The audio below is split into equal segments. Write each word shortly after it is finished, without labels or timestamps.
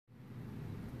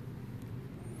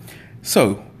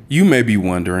So, you may be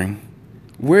wondering,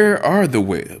 where are the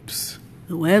Webbs?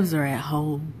 The Webbs are at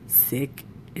home, sick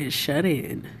and shut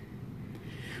in.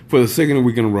 For the second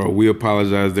week in a row, we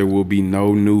apologize. There will be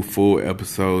no new full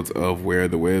episodes of Where Are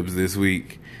the Webbs this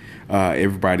week.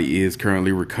 Everybody is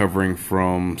currently recovering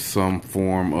from some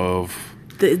form of...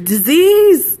 the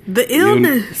disease, the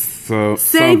illness. Save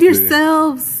something.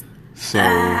 yourselves. So,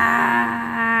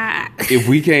 if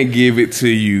we can't give it to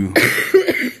you,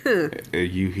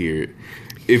 you hear it.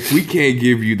 If we can't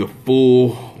give you the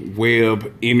full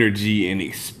Webb energy and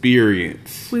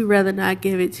experience, we'd rather not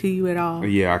give it to you at all.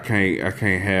 Yeah, I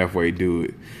can't halfway do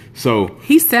it. So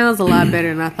he sounds a lot better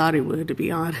than I thought he would, to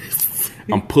be honest.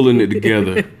 I'm pulling it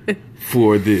together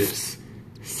for this.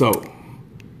 So,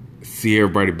 see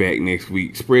everybody back next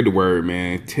week. Spread the word,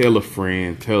 man. Tell a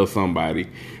friend. Tell somebody.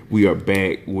 We are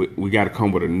back. We got to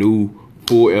come with a new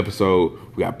full episode.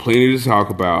 We got plenty to talk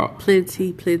about.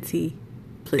 Plenty.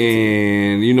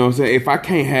 And, you know what I'm saying? If I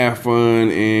can't have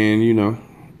fun and, you know,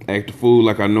 act a fool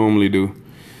like I normally do,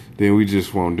 then we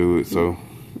just won't do it. So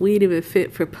we ain't even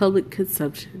fit for public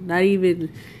consumption. Not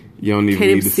even... You don't even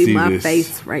can't need to see my this.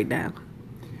 face right now.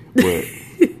 But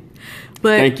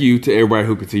thank you to everybody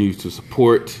who continues to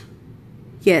support.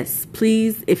 Yes,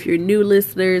 please, if you're new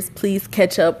listeners, please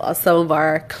catch up on some of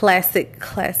our classic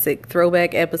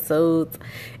throwback episodes.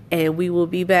 And we will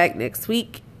be back next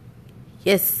week.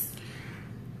 Yes.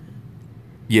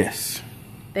 Yes.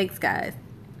 Thanks, guys.